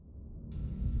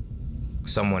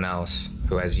someone else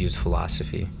who has used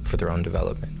philosophy for their own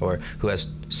development, or who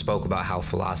has spoke about how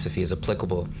philosophy is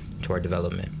applicable to our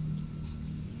development.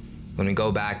 When we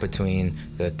go back between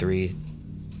the 3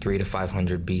 to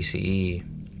 500 BCE,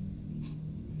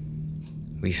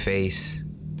 we face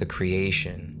the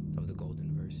creation of the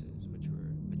golden verses, which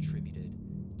were attributed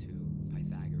to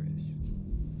Pythagoras,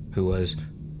 who was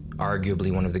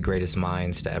arguably one of the greatest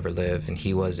minds to ever live. And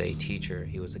he was a teacher,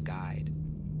 he was a guide,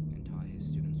 and taught his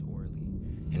students orally,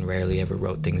 and rarely ever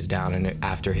wrote things down. And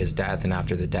after his death, and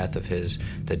after the death of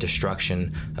the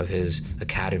destruction of his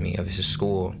academy, of his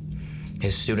school,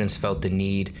 his students felt the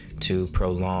need to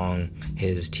prolong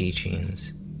his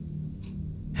teachings,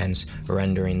 hence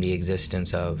rendering the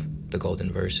existence of the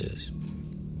golden verses.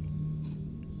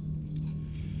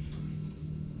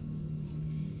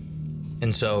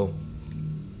 And so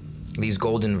these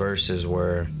golden verses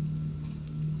were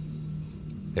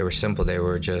simple. They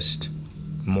were just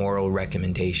moral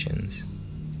recommendations,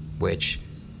 which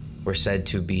were said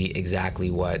to be exactly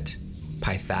what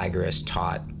Pythagoras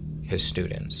taught his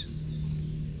students.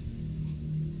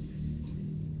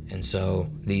 And so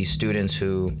these students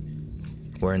who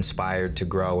were inspired to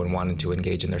grow and wanted to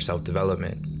engage in their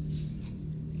self-development,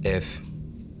 if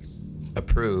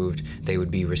approved, they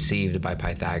would be received by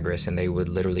Pythagoras, and they would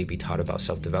literally be taught about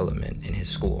self-development in his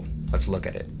school. Let's look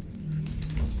at it.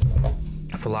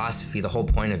 Philosophy, the whole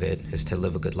point of it is to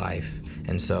live a good life.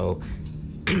 And so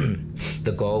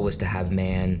the goal was to have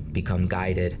man become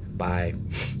guided by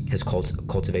his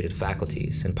cultivated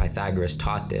faculties. And Pythagoras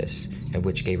taught this, and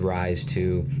which gave rise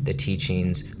to the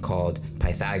teachings called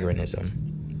Pythagoreanism,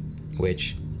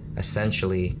 which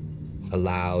essentially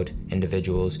allowed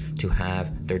individuals to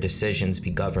have their decisions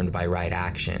be governed by right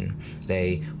action.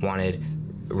 They wanted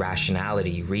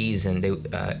rationality, reason,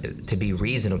 to be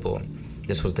reasonable.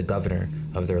 This was the governor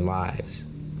of their lives.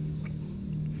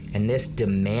 And this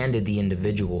demanded the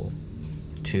individual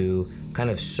to kind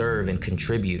of serve and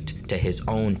contribute to her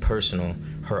own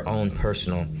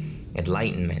personal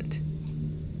enlightenment.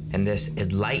 And this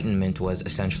enlightenment was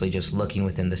essentially just looking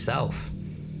within the self.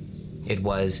 It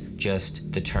was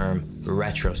just the term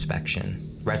retrospect,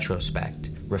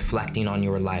 reflecting on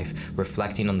your life,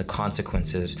 reflecting on the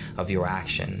consequences of your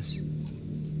actions.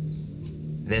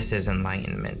 This is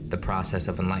enlightenment, the process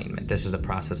of enlightenment. This is the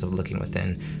process of looking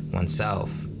within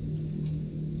oneself.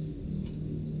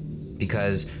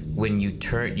 Because when you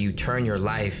turn your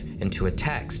life into a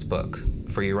textbook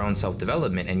for your own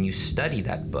self-development, and you study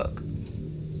that book,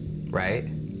 right?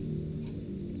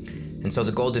 And so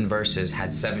the golden verses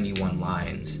had 71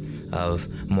 lines of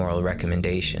moral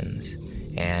recommendations.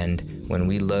 And when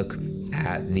we look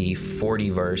at the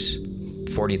 40th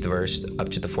verse up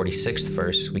to the 46th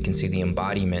verse, we can see the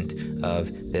embodiment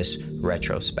of this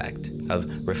retrospect, of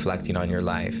reflecting on your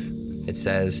life. It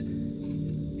says,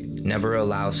 "Never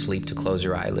allow sleep to close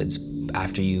your eyelids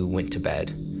after you went to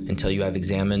bed, until you have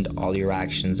examined all your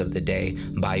actions of the day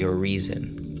by your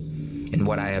reason, and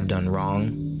what I have done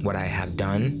wrong, what I have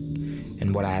done,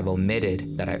 and what I have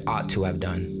omitted that I ought to have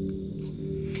done.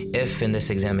 If in this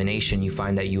examination you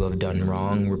find that you have done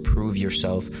wrong, reprove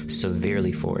yourself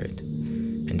severely for it.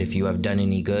 And if you have done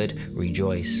any good,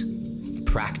 rejoice.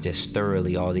 Practice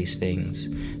thoroughly all these things.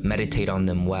 Meditate on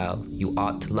them well. You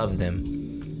ought to love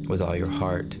them with all your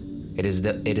heart. It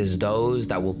is those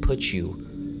that will put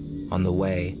you on the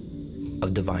way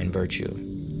of divine virtue."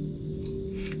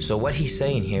 So what he's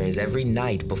saying here is, every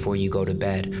night before you go to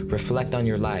bed, reflect on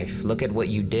your life. Look at what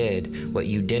you did, what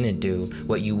you didn't do,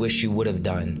 what you wish you would have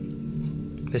done.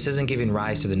 This isn't giving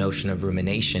rise to the notion of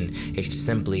rumination. It's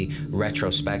simply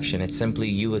retrospection. It's simply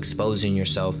you exposing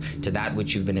yourself to that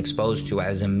which you've been exposed to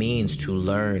as a means to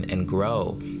learn and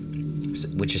grow,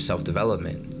 which is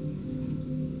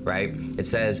self-development, right? It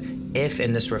says, if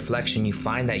in this reflection you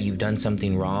find that you've done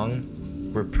something wrong,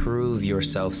 reprove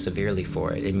yourself severely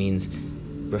for it. It means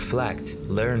reflect,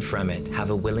 learn from it, have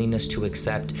a willingness to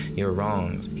accept your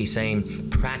wrongs. He's saying,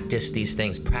 practice these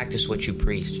things, practice what you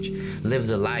preach, live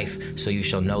the life so you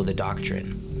shall know the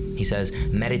doctrine. He says,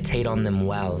 meditate on them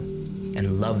well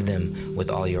and love them with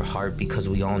all your heart, because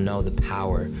we all know the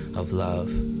power of love.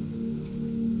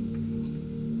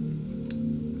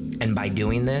 And by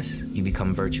doing this, you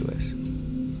become virtuous.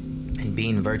 And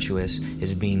being virtuous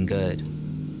is being good.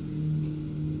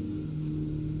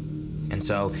 And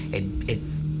so it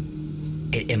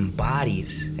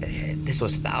embodies, this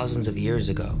was thousands of years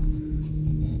ago,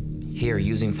 here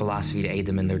using philosophy to aid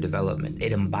them in their development.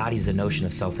 It embodies the notion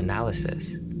of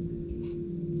self-analysis.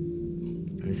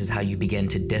 And this is how you begin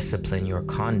to discipline your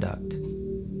conduct,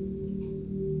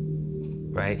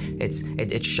 right?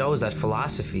 It shows that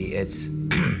philosophy, it's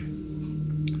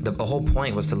the whole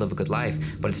point was to live a good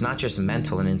life, but it's not just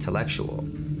mental and intellectual.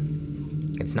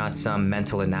 It's not some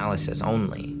mental analysis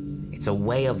only. It's a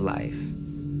way of life.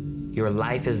 Your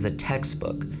life is the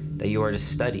textbook that you are to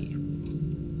study.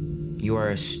 You are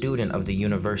a student of the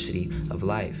university of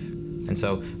life. And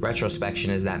so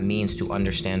retrospection is that means to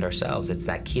understand ourselves. It's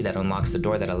that key that unlocks the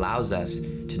door that allows us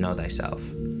to know thyself.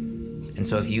 And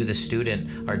so if you, the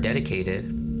student, are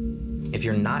dedicated, if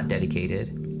you're not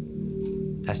dedicated,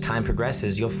 as time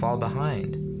progresses, you'll fall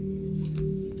behind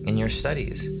in your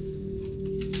studies.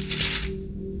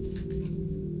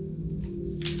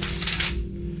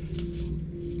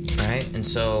 Right? And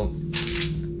so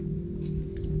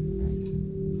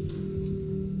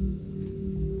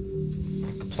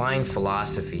applying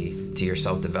philosophy to your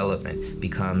self-development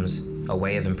becomes a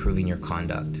way of improving your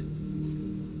conduct,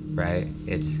 right?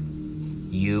 It's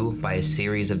you, by a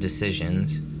series of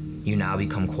decisions, you now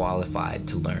become qualified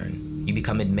to learn. You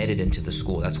become admitted into the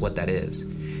school. That's what that is.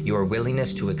 Your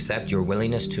willingness to accept, your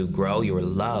willingness to grow, your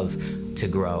love to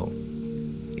grow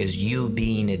is you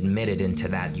being admitted into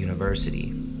that university.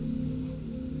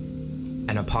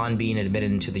 And upon being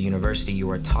admitted into the university,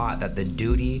 you are taught that the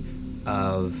duty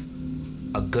of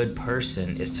a good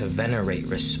person is to venerate,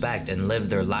 respect, and live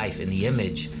their life in the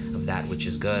image of that which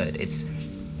is good.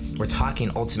 We're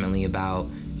talking ultimately about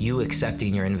you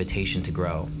accepting your invitation to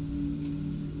grow.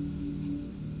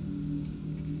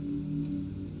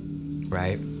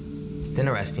 Right? It's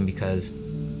interesting because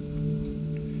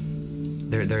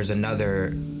there's a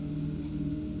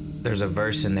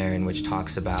verse in there in which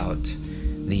talks about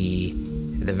the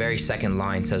very second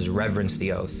line says, reverence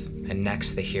the oath, and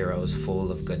next the heroes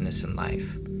full of goodness and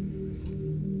life.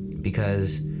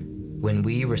 Because when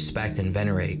we respect and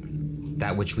venerate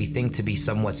that which we think to be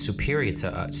somewhat superior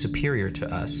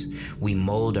to us, we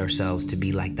mold ourselves to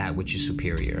be like that which is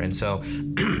superior. And so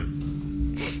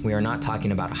we are not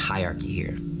talking about a hierarchy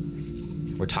here.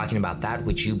 We're talking about that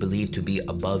which you believe to be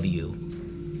above you.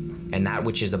 And that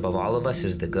which is above all of us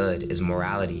is the good, is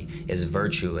morality, is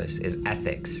virtuous, is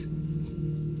ethics.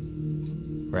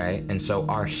 Right? And so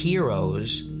our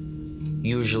heroes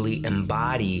usually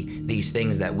embody these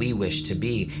things that we wish to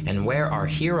be. And where our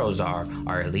heroes are,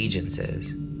 our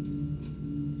allegiances.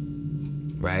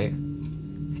 Right?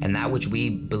 And that which we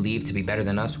believe to be better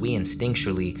than us, we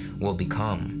instinctually will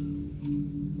become.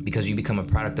 Because you become a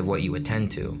product of what you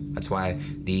attend to. That's why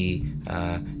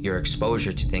your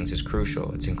exposure to things is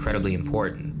crucial. It's incredibly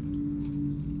important.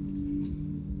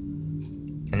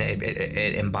 And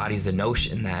it embodies the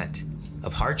notion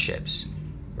of hardships,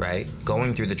 right?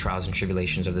 Going through the trials and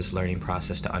tribulations of this learning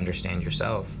process to understand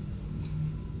yourself.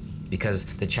 Because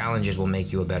the challenges will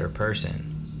make you a better person.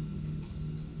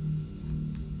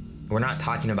 We're not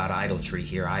talking about idolatry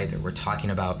here either. We're talking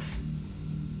about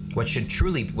what should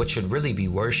really be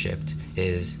worshipped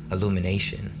is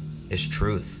illumination, is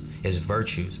truth, is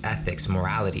virtues, ethics,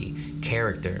 morality,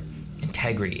 character,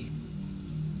 integrity.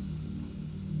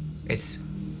 It's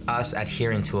us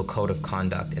adhering to a code of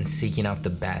conduct and seeking out the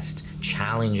best,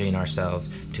 challenging ourselves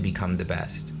to become the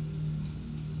best.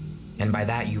 And by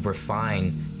that, you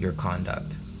refine your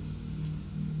conduct.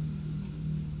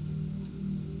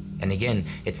 And again,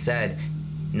 it said,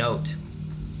 note,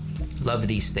 love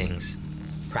these things,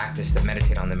 practice them,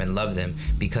 meditate on them, and love them,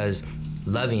 because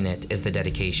loving it is the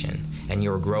dedication, and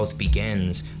your growth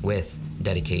begins with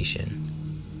dedication.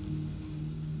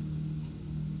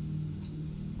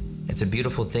 It's a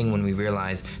beautiful thing when we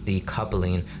realize the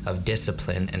coupling of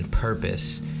discipline and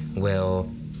purpose will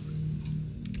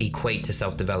equate to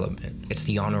self-development. It's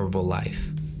the honorable life.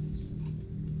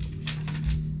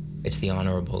 It's the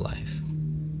honorable life.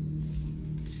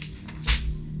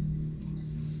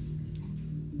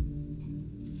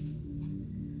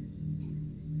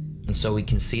 And so we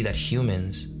can see that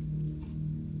humans,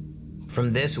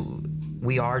 from this,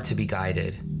 we are to be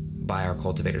guided by our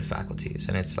cultivated faculties.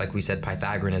 And it's like we said,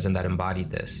 Pythagoreanism that embodied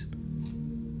this.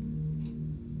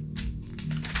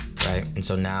 Right? And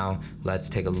so now let's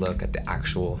take a look at the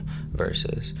actual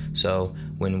verses. So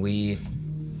when we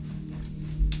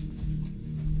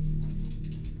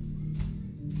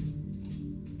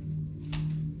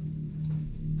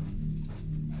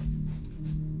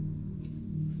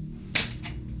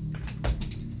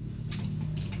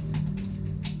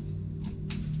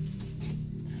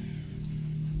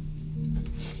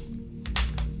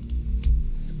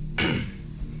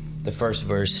the first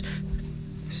verse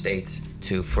states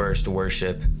to first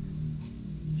worship.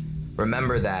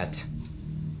 Remember that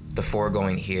the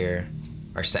foregoing here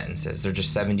are sentences. They're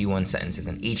just 71 sentences,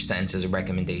 and each sentence is a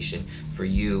recommendation for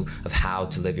you of how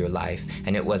to live your life.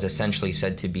 And it was essentially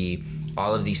said to be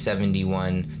all of these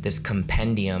 71, this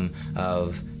compendium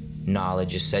of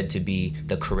knowledge is said to be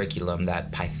the curriculum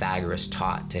that Pythagoras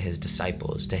taught to his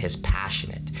disciples, to his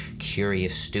passionate,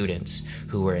 curious students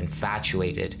who were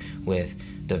infatuated with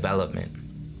development.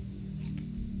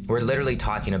 We're literally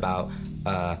talking about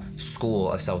a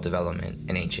school of self-development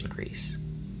in ancient Greece.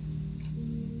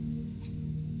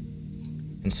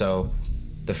 And so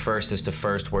the first is to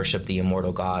first worship the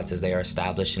immortal gods as they are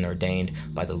established and ordained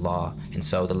by the law. And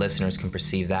so the listeners can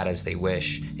perceive that as they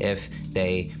wish. If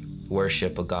they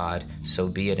worship a god, so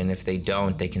be it. And if they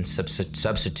don't, they can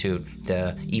substitute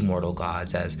the immortal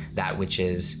gods as that which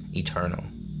is eternal,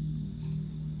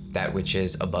 that which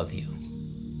is above you.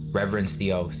 Reverence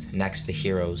the oath, next the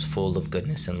heroes, full of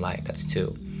goodness and light. That's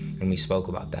 2. And we spoke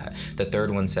about that. The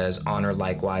third one says, honor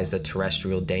likewise the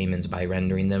terrestrial daemons by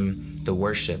rendering them the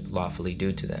worship lawfully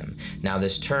due to them. Now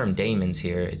this term daemons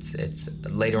here, it's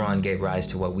later on gave rise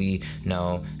to what we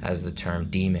know as the term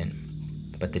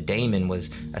demon. But the daemon was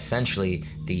essentially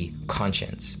the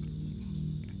conscience.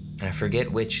 And I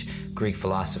forget which Greek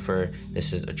philosopher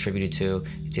this is attributed to.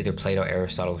 It's either Plato,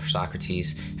 Aristotle, or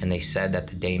Socrates. And they said that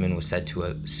the daemon was said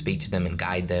to speak to them and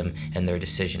guide them in their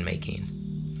decision making.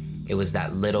 It was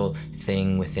that little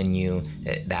thing within you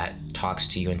that talks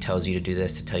to you and tells you to do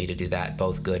this, to tell you to do that,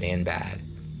 both good and bad.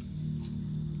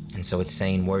 And so it's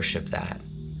saying worship that.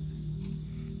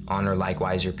 Honor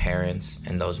likewise your parents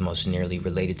and those most nearly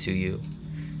related to you.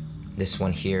 This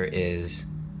one here is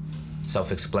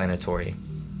self-explanatory.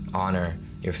 Honor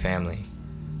your family.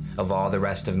 Of all the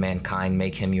rest of mankind,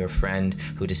 make him your friend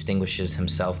who distinguishes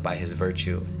himself by his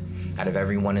virtue. Out of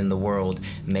everyone in the world,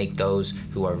 make those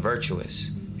who are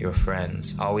virtuous your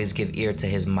friends. Always give ear to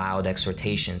his mild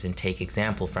exhortations and take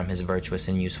example from his virtuous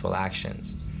and useful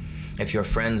actions. If your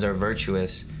friends are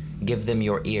virtuous, give them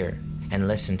your ear and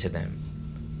listen to them.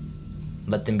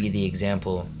 Let them be the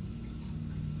example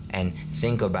and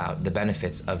think about the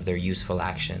benefits of their useful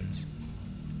actions.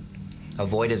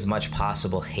 Avoid as much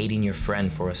possible hating your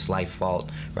friend for a slight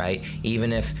fault, right?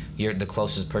 Even if you're the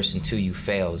closest person to you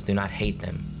fails, do not hate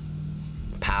them.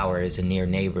 Power is a near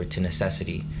neighbor to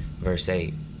necessity. Verse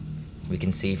 8. We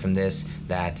can see from this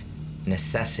that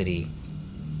necessity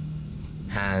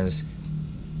has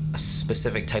a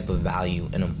specific type of value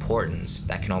and importance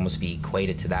that can almost be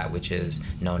equated to that which is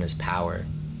known as power.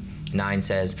 9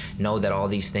 says, know that all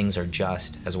these things are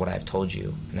just as what I have told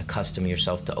you, and accustom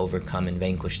yourself to overcome and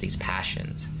vanquish these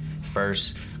passions.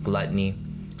 First, gluttony,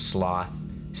 sloth,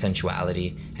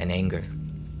 sensuality, and anger.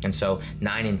 And so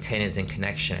 9 and 10 is in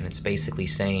connection, and it's basically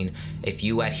saying, if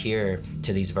you adhere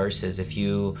to these verses, if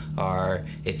you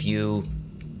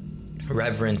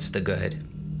reverence the good,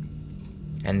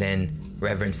 and then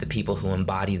reverence the people who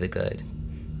embody the good,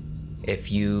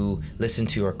 if you listen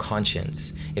to your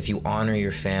conscience, if you honor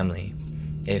your family,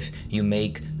 if you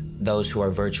make those who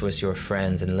are virtuous your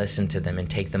friends and listen to them and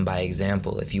take them by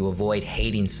example, if you avoid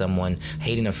hating someone,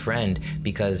 hating a friend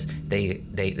because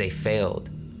they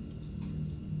failed,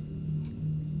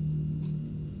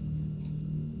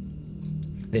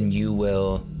 then you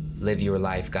will live your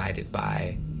life guided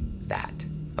by that,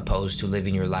 opposed to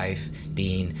living your life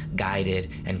being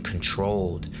guided and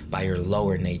controlled by your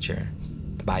lower nature,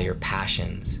 by your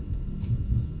passions,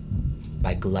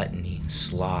 by gluttony,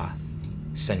 sloth,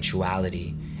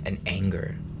 sensuality, and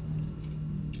anger.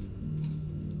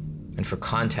 And for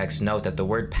context, note that the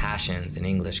word passions in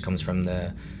English comes from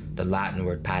the Latin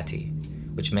word pati,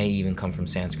 which may even come from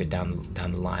Sanskrit down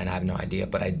the line. I have no idea,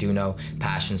 but I do know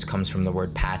passions comes from the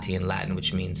word pati in Latin,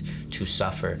 which means to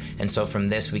suffer. And so from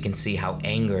this, we can see how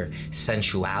anger,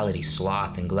 sensuality,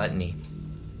 sloth, and gluttony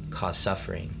cause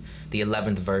suffering. The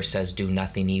 11th verse says, do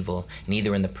nothing evil,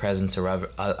 neither in the presence of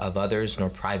others nor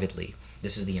privately.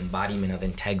 This is the embodiment of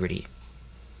integrity.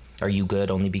 Are you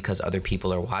good only because other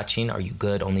people are watching? Are you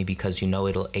good only because you know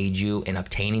it'll aid you in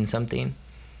obtaining something?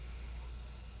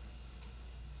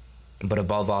 But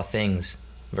above all things,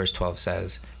 verse 12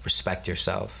 says, respect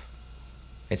yourself.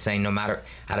 It's saying no matter,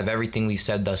 out of everything we've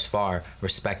said thus far,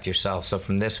 respect yourself. So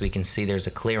from this we can see there's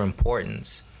a clear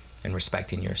importance in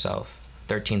respecting yourself.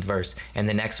 13th verse, in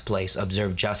the next place,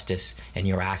 observe justice in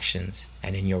your actions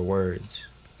and in your words.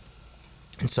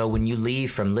 And so when you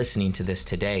leave from listening to this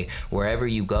today, wherever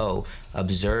you go,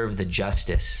 observe the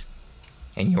justice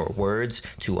in your words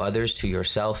to others, to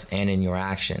yourself, and in your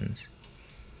actions.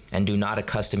 And do not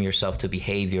accustom yourself to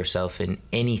behave yourself in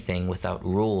anything without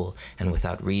rule and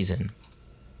without reason.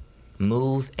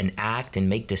 Move and act and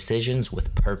make decisions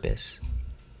with purpose,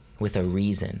 with a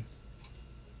reason.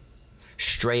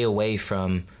 Stray away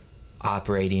from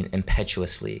operating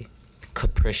impetuously,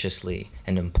 capriciously,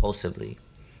 and impulsively.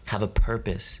 Have a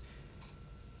purpose.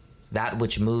 That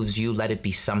which moves you, let it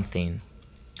be something.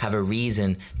 Have a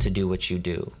reason to do what you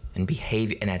do. and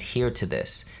behave and adhere to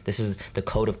this. This is the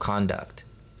code of conduct.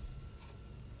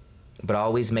 But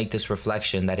always make this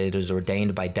reflection that it is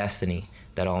ordained by destiny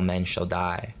that all men shall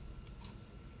die.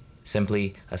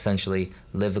 Simply, essentially,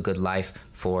 live a good life,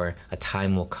 for a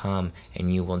time will come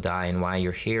and you will die. And while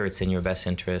you're here, it's in your best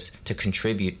interest to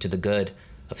contribute to the good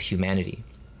of humanity.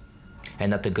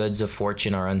 And that the goods of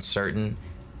fortune are uncertain,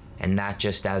 and that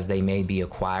just as they may be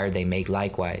acquired, they may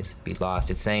likewise be lost.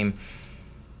 It's saying,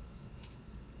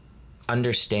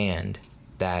 understand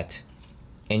that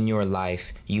in your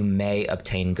life, you may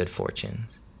obtain good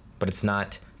fortunes, but it's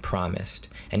not promised.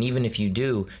 And even if you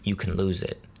do, you can lose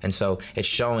it. And so it's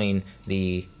showing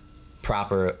the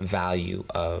proper value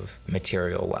of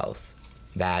material wealth,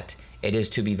 that it is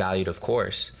to be valued, of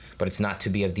course, but it's not to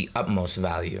be of the utmost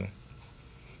value.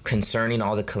 Concerning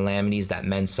all the calamities that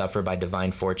men suffer by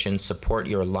divine fortune, support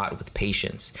your lot with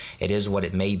patience. It is what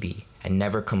it may be, and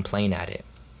never complain at it,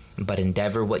 but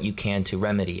endeavor what you can to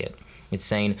remedy it. It's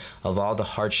saying, of all the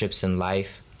hardships in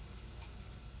life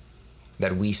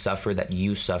that we suffer, that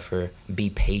you suffer, be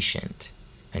patient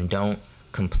and don't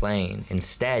complain.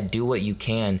 Instead, do what you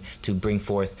can to bring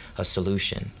forth a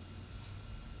solution.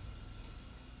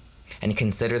 And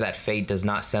consider that fate does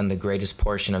not send the greatest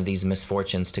portion of these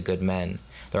misfortunes to good men.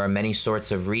 There are many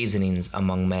sorts of reasonings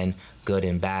among men, good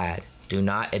and bad. Do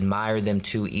not admire them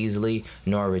too easily,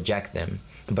 nor reject them.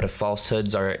 But if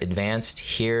falsehoods are advanced,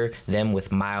 hear them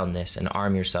with mildness and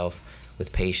arm yourself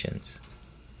with patience.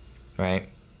 Right?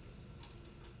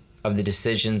 Of the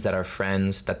decisions that our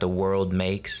friends, that the world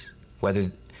makes,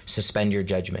 whether suspend your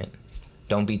judgment.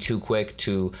 Don't be too quick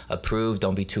to approve.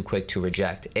 Don't be too quick to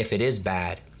reject. If it is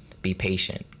bad, be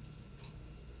patient.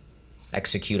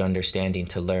 Execute understanding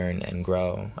to learn and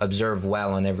grow. Observe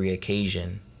well on every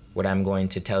occasion what I'm going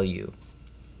to tell you.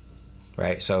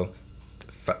 Right? So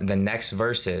the next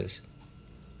verse is,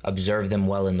 observe them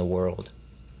well in the world.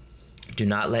 Do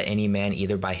not let any man,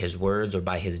 either by his words or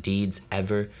by his deeds,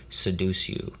 ever seduce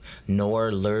you,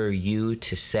 nor lure you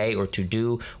to say or to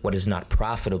do what is not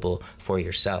profitable for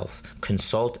yourself.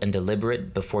 Consult and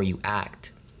deliberate before you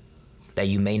act, that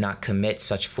you may not commit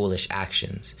such foolish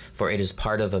actions. For it is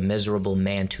part of a miserable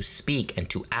man to speak and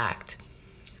to act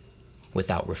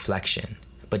without reflection.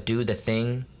 But do the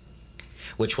thing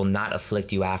which will not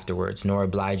afflict you afterwards, nor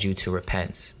oblige you to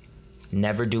repent.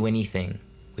 Never do anything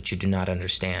which you do not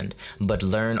understand, but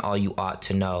learn all you ought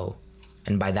to know,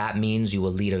 and by that means you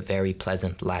will lead a very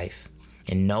pleasant life.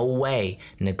 In no way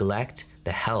neglect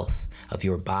the health of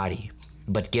your body,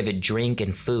 but give it drink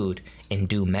and food in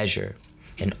due measure,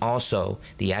 and also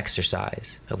the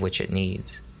exercise of which it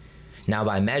needs. Now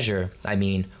by measure, I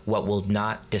mean what will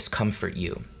not discomfort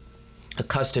you.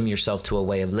 Accustom yourself to a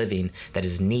way of living that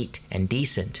is neat and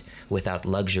decent, without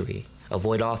luxury.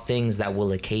 Avoid all things that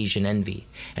will occasion envy,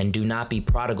 and do not be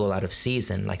prodigal out of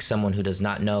season, like someone who does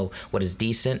not know what is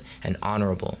decent and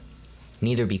honorable.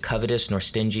 Neither be covetous nor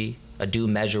stingy. A due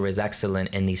measure is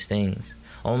excellent in these things.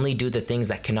 Only do the things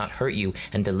that cannot hurt you,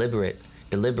 and deliberate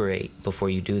before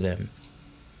you do them.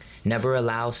 Never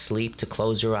allow sleep to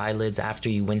close your eyelids after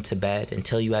you went to bed,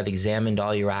 until you have examined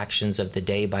all your actions of the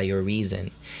day by your reason,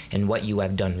 and what you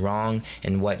have done wrong,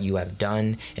 and what you have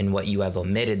done, and what you have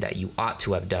omitted that you ought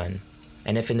to have done.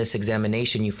 And if in this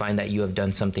examination you find that you have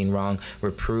done something wrong,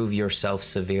 reprove yourself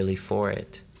severely for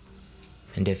it.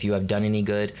 And if you have done any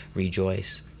good,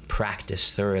 rejoice.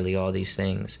 Practice thoroughly all these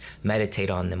things.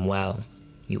 Meditate on them well.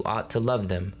 You ought to love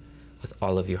them with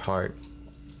all of your heart.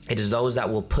 It is those that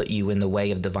will put you in the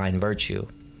way of divine virtue.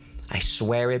 I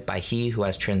swear it by he who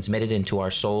has transmitted into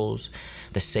our souls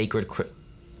the sacred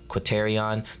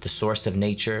Quaterion, the source of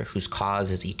nature, whose cause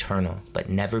is eternal. But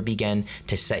never begin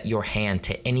to set your hand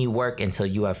to any work until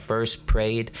you have first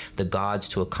prayed the gods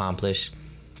to accomplish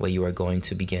what you are going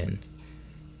to begin.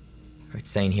 It's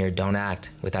saying here, don't act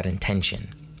without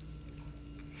intention.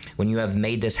 When you have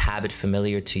made this habit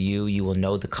familiar to you, you will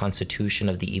know the constitution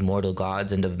of the immortal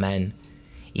gods and of men,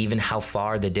 even how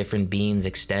far the different beings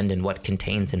extend and what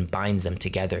contains and binds them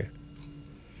together.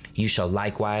 You shall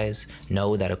likewise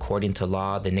know that according to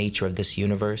law, the nature of this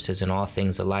universe is in all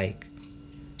things alike,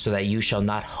 so that you shall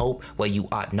not hope what you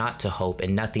ought not to hope,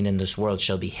 and nothing in this world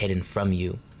shall be hidden from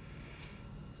you.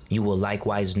 You will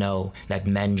likewise know that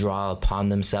men draw upon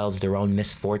themselves their own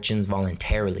misfortunes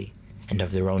voluntarily and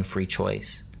of their own free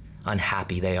choice.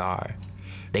 Unhappy they are.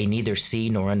 They neither see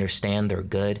nor understand their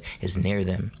good is near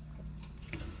them.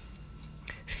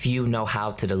 Few know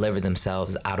how to deliver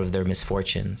themselves out of their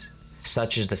misfortunes.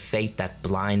 Such is the fate that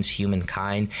blinds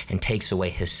humankind and takes away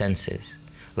his senses.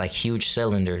 Like huge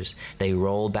cylinders, they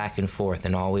roll back and forth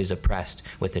and always oppressed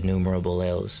with innumerable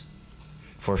ills.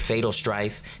 For fatal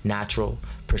strife, natural,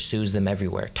 pursues them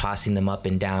everywhere, tossing them up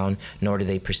and down, nor do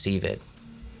they perceive it.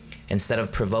 Instead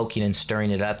of provoking and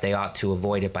stirring it up, they ought to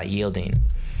avoid it by yielding.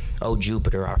 O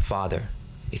Jupiter, our Father,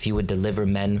 if you would deliver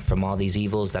men from all these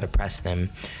evils that oppress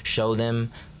them, show them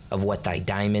of what thy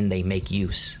diamond they make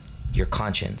use, your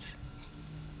conscience.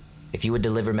 If you would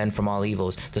deliver men from all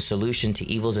evils, the solution to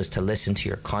evils is to listen to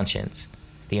your conscience,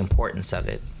 the importance of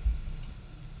it.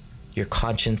 Your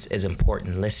conscience is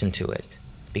important. Listen to it,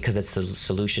 because it's the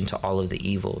solution to all of the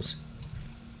evils.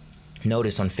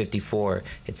 Notice on 54,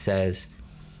 it says,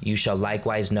 you shall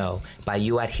likewise know, by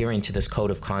you adhering to this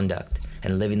code of conduct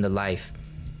and living the life,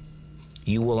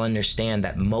 you will understand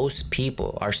that most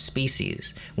people, our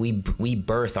species, we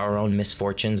birth our own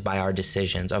misfortunes by our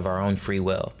decisions of our own free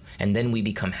will, and then we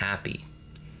become happy,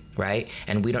 right?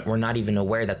 And we're not even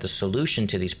aware that the solution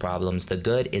to these problems, the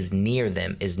good, is near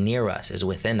them, is near us, is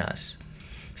within us.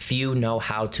 Few know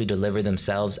how to deliver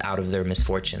themselves out of their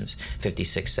misfortunes,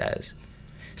 56 says.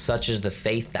 Such is the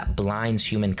faith that blinds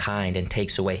humankind and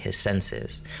takes away his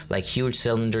senses. Like huge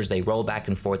cylinders, they roll back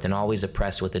and forth and always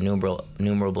oppress with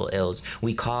innumerable ills.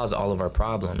 We cause all of our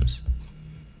problems.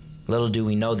 Little do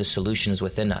we know the solution is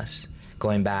within us.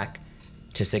 Going back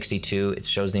to 62, it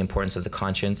shows the importance of the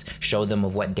conscience. Show them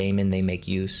of what daemon they make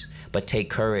use. But take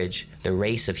courage, the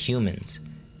race of humans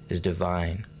is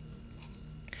divine.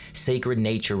 Sacred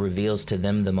nature reveals to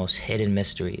them the most hidden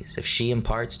mysteries. If she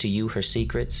imparts to you her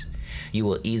secrets, you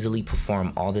will easily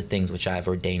perform all the things which I have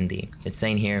ordained thee. It's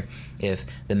saying here, if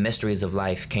the mysteries of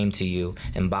life came to you,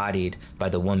 embodied by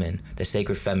the woman, the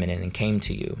sacred feminine, and came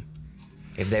to you,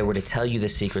 if they were to tell you the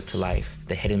secret to life,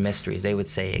 the hidden mysteries, they would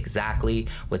say exactly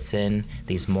what's in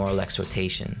these moral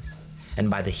exhortations. And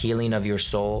by the healing of your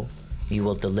soul, you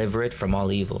will deliver it from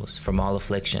all evils, from all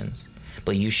afflictions.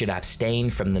 But you should abstain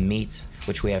from the meats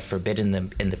which we have forbidden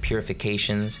them in the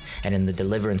purifications and in the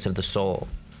deliverance of the soul.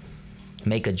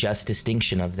 Make a just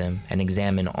distinction of them and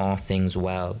examine all things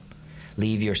well.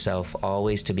 Leave yourself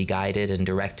always to be guided and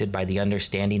directed by the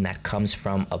understanding that comes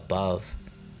from above,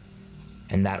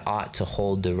 and that ought to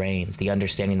hold the reins. The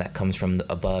understanding that comes from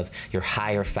above, your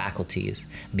higher faculties.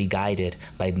 Be guided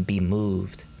be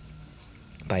moved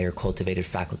by your cultivated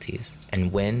faculties.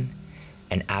 And when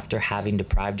and after having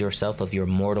deprived yourself of your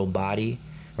mortal body,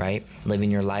 right,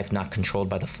 living your life not controlled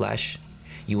by the flesh,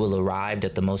 you will arrive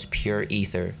at the most pure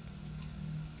ether.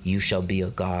 You shall be a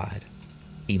god,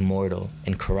 immortal,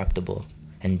 incorruptible,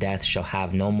 and death shall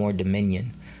have no more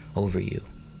dominion over you.